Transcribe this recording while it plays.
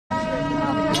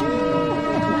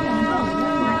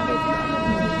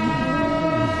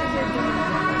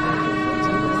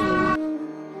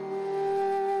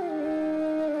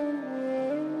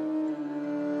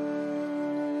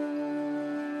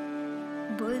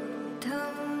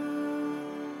Buddham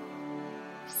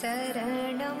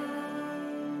saranam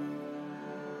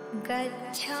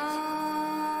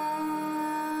gacchami.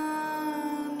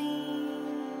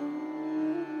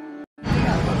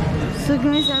 So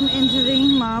guys, I'm entering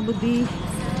Mahabodhi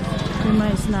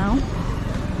Temple now,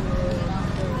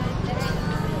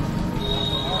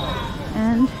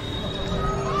 and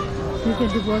you can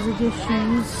deposit your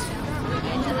shoes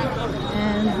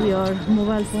and your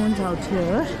mobile phones out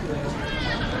here.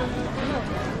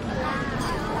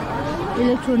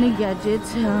 Electronic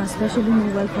gadgets, especially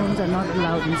mobile phones, are not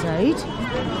allowed inside.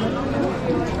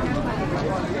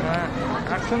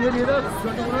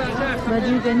 But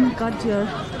you can cut your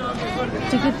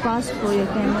ticket pass for your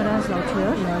cameras out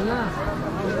here.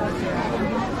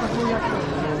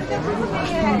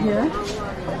 And here.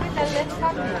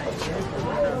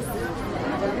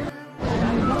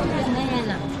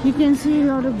 You can see a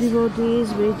lot of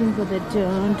devotees waiting for their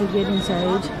turn to get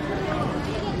inside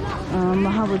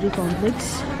Mahabodhi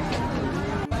complex.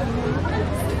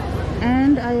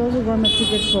 And I also got my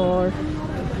ticket for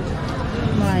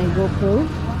my GoPro.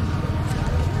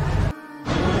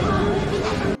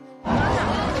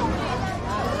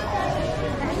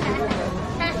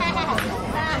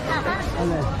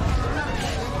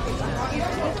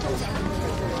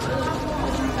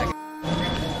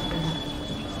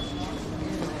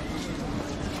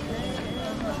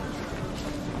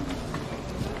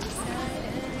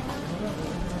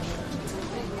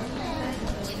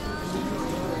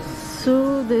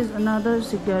 So there's another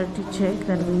security check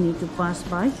that we need to pass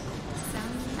by,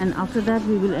 and after that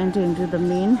we will enter into the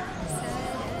main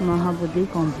Mahabodhi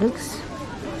complex.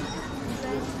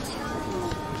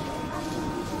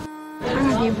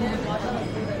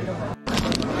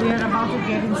 We are about to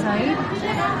get inside.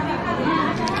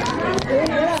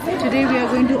 Today we are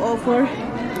going to offer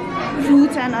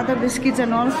fruits and other biscuits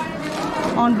and all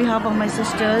on behalf of my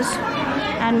sisters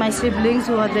and my siblings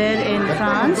who are there in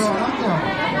France.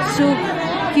 So,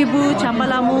 Kibu,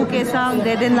 Chambalamu, Kesang,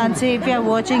 Deden Lanse, if you are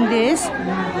watching this,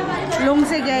 Long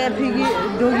se gaya pigi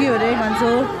dogi ore,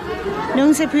 manso,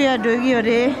 Long se pia dogi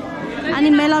ore, Ani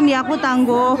melam yaku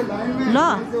tango,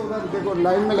 la.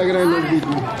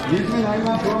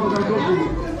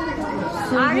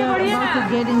 So, we are about to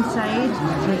get inside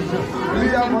the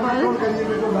temple.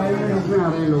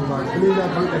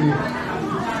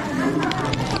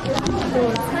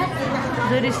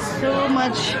 There is so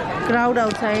much crowd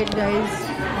outside, guys.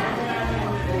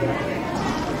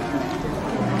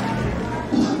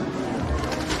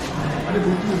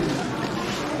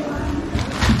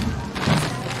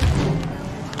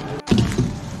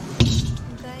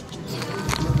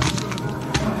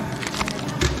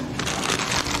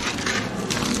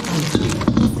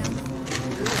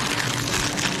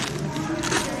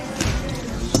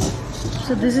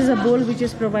 So this is a bowl which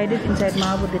is provided inside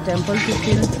Mahabodhi Temple to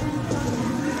fill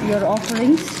your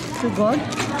offerings to God.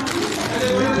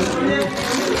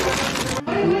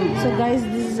 So guys,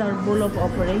 this is our bowl of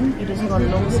offering. It is called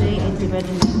Longse in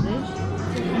Tibetan language.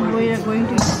 And we are going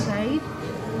to inside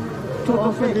to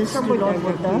offer this to Lord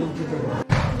Buddha.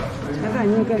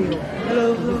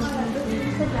 Hello.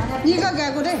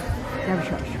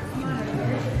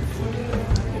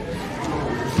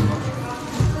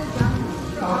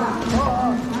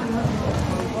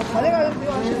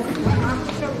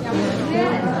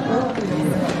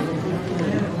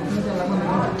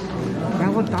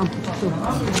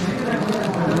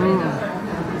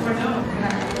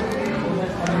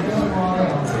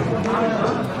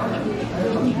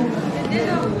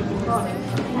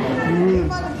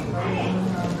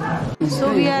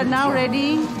 So we are now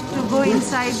ready to go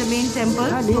inside the main temple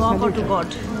to offer to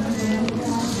God.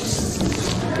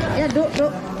 Yeah,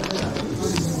 do.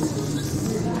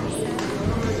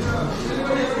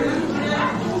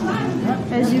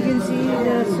 As you can see,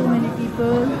 there are so many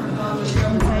people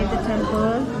inside the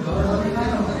temple.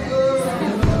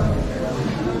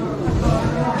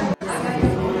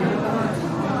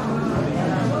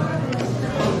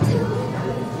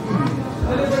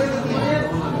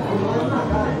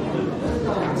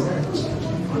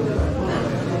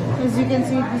 As you can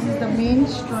see, this is the main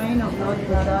shrine of Lord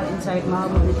Buddha inside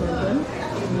Mahabodhi Temple.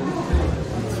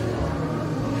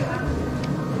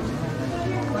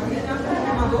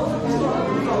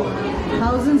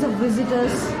 Thousands of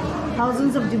visitors,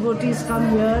 thousands of devotees come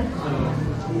here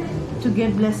to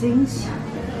get blessings.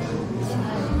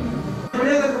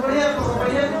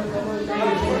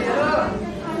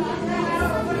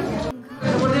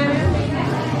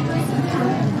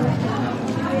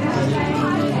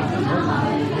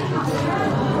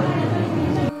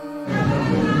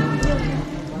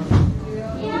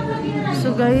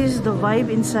 So guys, the vibe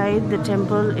inside the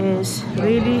temple is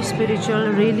really spiritual,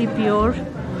 really pure.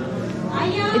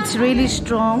 It's really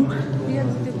strong.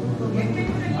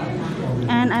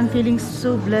 And I'm feeling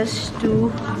so blessed to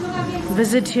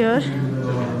visit here.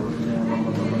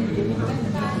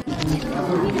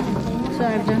 So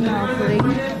I've done my offering.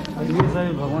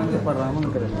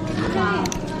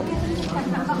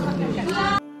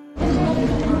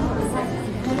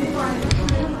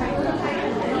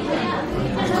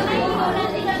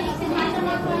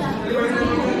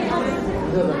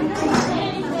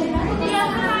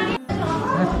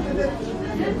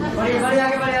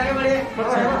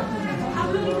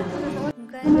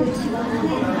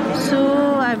 So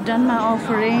I've done my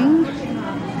offering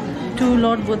to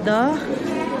Lord Buddha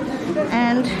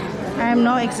and I am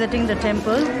now exiting the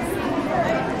temple.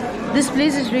 This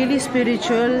place is really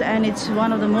spiritual and it's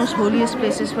one of the most holiest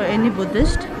places for any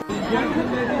Buddhist.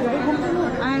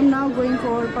 I am now going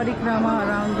for parikrama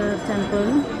around the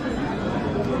temple.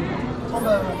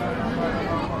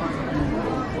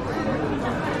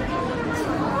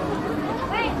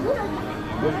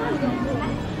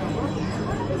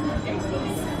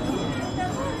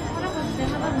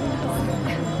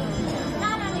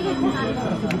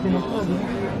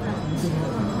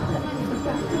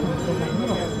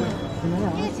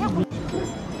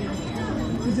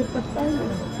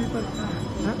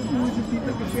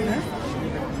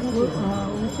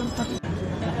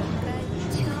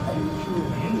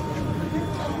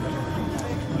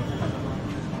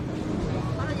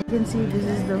 You can see this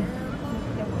is the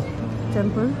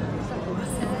temple.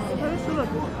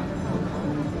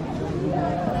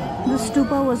 This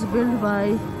stupa was built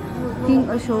by King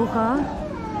Ashoka.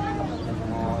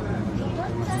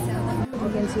 You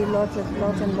can see lots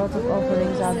and lots of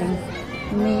offerings are being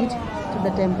made to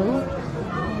the temple.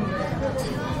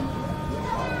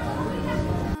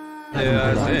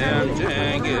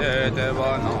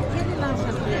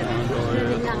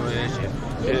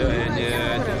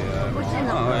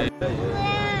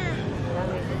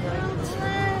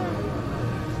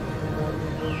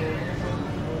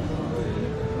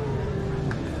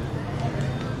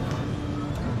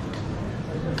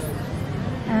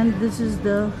 And this is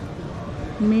the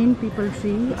main people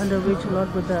tree under which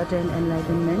Lord Buddha attained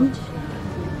enlightenment.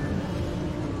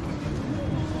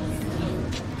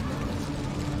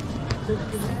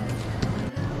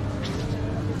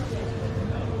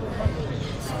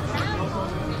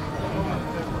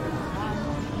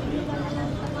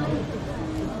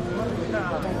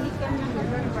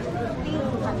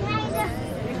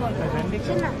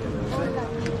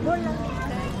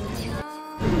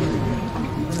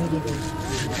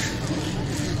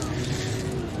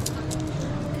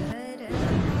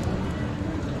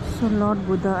 So Lord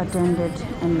Buddha attended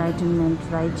enlightenment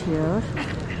right here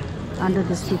under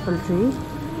this people tree,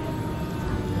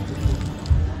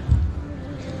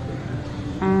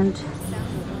 and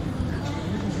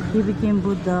he became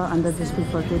Buddha under this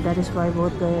people tree. That is why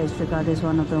Bodhgaya is regarded as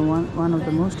one of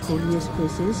the most holiest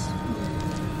places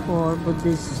for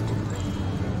Buddhists.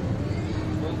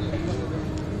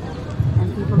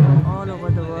 And people from all over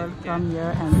the world come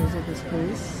here and visit this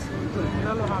place.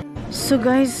 So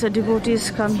guys,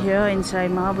 devotees come here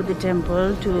inside Mahabodhi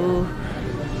Temple to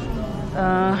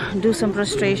do some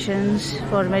prostrations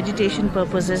for meditation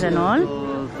purposes and all,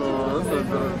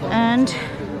 and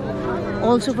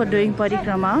also for doing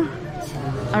parikrama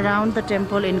around the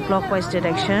temple in clockwise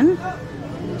direction.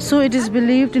 So it is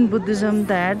believed in Buddhism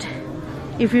that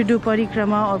if you do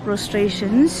parikrama or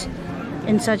prostrations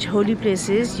in such holy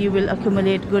places, you will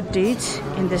accumulate good deeds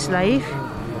in this life.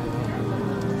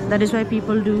 That is why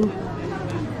people do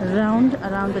round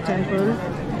around the temple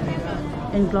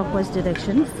in clockwise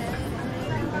direction.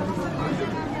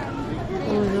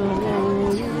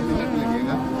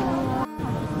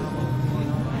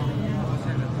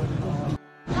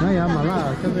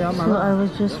 So I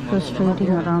was just prostrating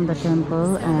around the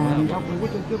temple, and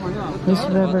His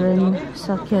Reverend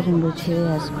Sakya Rinpoche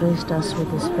has graced us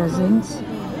with his presence.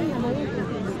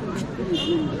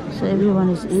 So everyone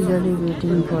is eagerly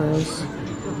waiting for his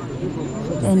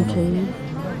entry.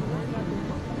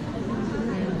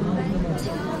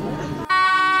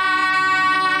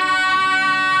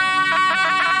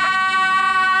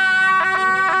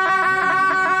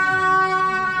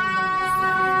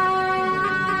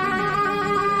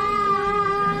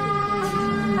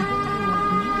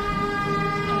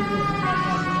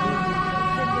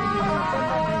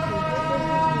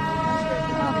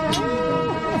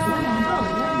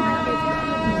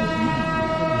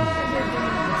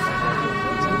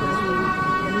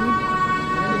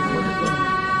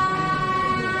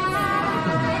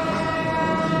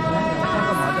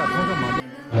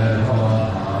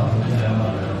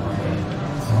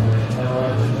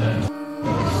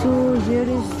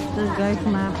 the guide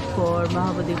map for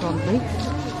Mahabodhi complex.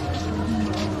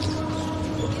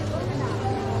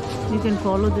 You can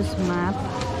follow this map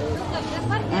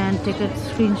and take a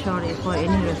screenshot for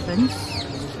any reference.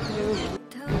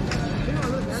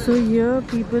 So here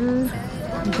people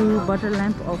do butter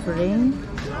lamp offering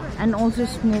and also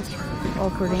smoke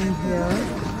offering here.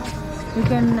 You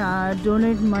can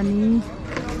donate money,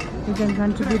 you can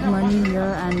contribute money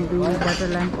here and do butter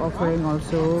lamp offering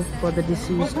also for the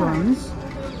deceased ones.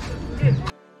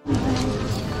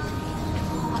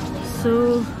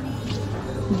 So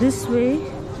this way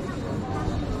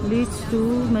leads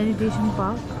to meditation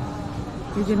park.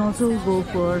 You can also go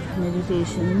for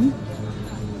meditation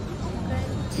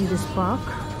in this park.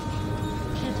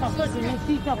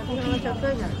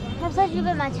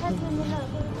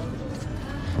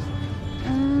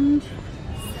 And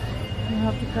you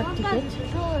have to cut ticket.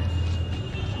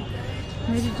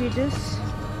 Meditators,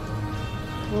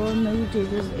 for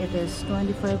meditators it is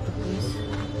 25 rupees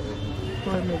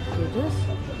for meditators.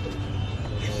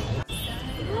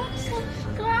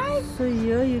 So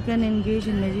here you can engage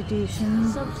in meditation.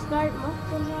 Subscribe मत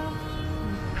करना.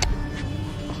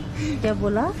 क्या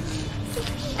बोला?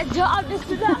 Job is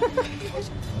done.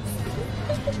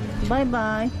 Bye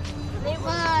bye. Bye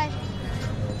bye.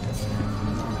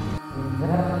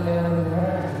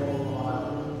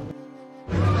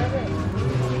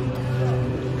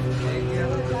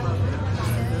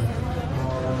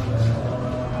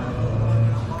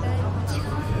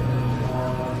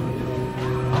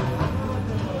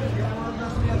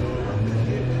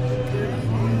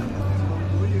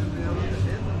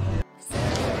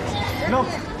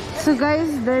 So guys,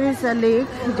 there is a lake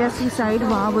just beside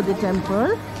Mahabodhi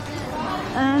Temple,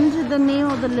 and the name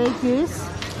of the lake is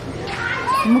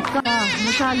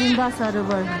Muchalinda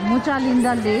Sarovar,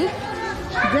 Muchalinda Lake,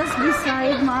 just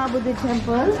beside Mahabodhi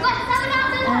Temple.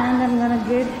 And I'm gonna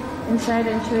get inside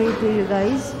and show it to you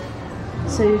guys,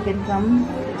 so you can come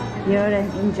here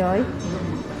and enjoy.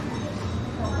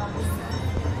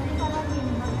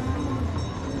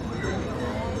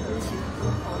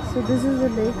 So this is the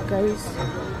lake, guys,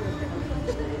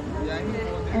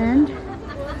 and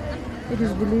it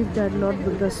is believed that Lord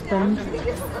Buddha spent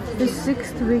his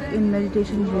 6th week in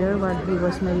meditation here. While he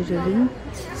was meditating,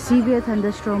 severe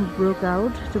thunderstorm broke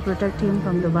out. To protect him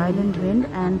from the violent wind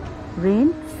and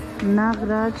rain,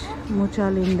 Nagraj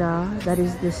Muchalinda, that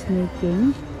is the snake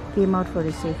king, came out for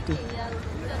his safety.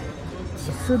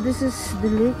 So this is the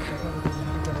lake.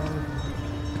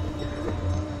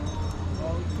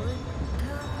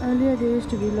 Earlier there used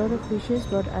to be a lot of fishes,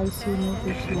 but I see no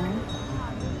fish now.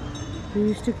 We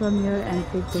used to come here and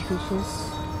pick the fishes.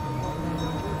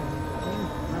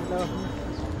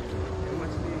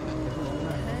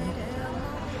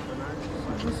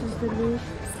 So this is the lake.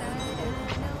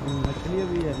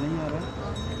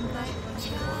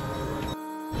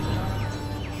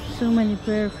 So many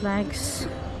prayer flags.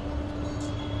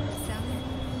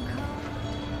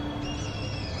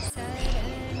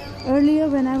 Earlier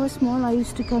when I was small, I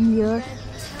used to come here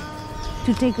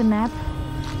to take a nap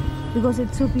because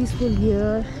it's so peaceful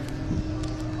here.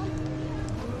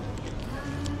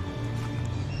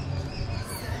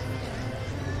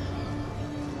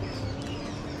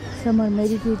 Some are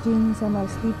meditating, some are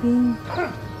sleeping.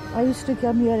 I used to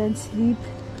come here and sleep.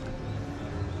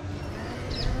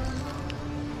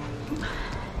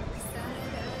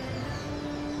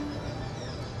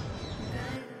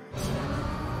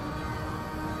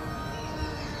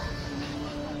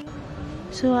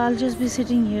 So I'll just be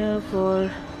sitting here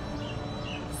for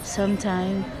some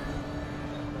time,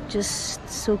 just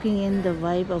soaking in the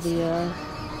vibe of here,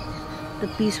 the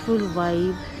peaceful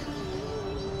vibe.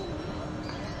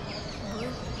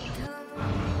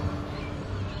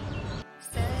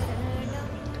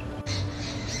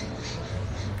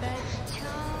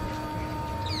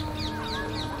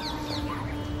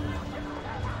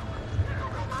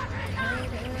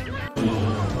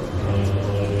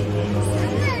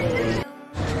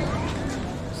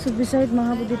 So beside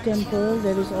Mahabodhi Temple,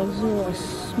 there is also a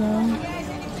small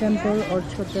temple or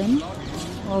chotan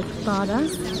of Tara.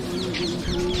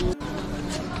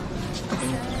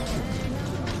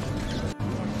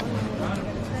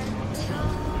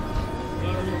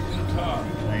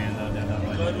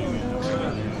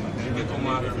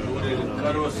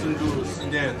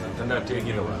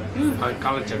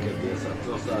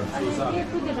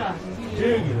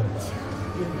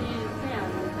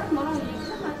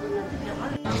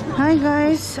 Hi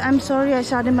guys, I'm sorry I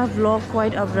started my vlog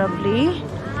quite abruptly.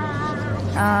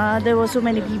 There were so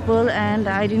many people and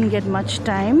I didn't get much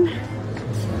time.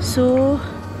 So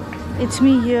it's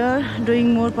me here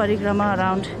doing more parikrama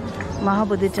around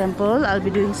Mahabodhi Temple. I'll be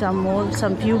doing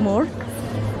some few more.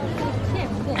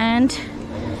 And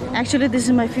actually this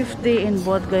is my 5th day in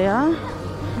Bodhgaya.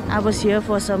 I was here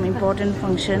for some important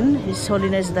function, His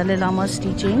Holiness Dalai Lama's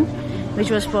teaching, which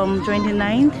was from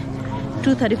 29th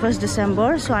to 31st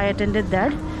December. So I attended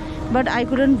that, but I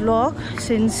couldn't vlog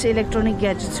since electronic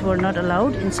gadgets were not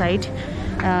allowed inside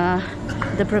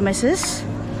the premises.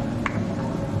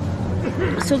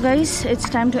 So guys, it's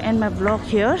time to end my vlog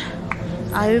here.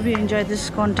 I hope you enjoyed this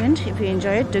content. If you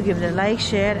enjoyed it, do give it a like,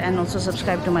 share, and also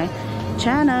subscribe to my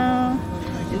channel.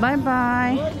 Bye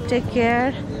bye, take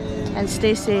care and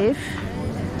stay safe.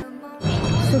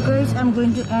 So guys, I'm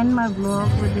going to end my vlog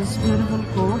with this beautiful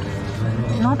quote: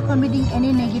 not committing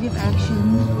any negative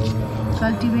action,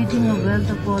 cultivating a wealth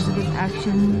of positive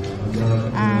action,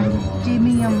 and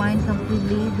taming your mind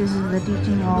completely. This is the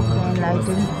teaching of the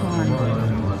enlightened one.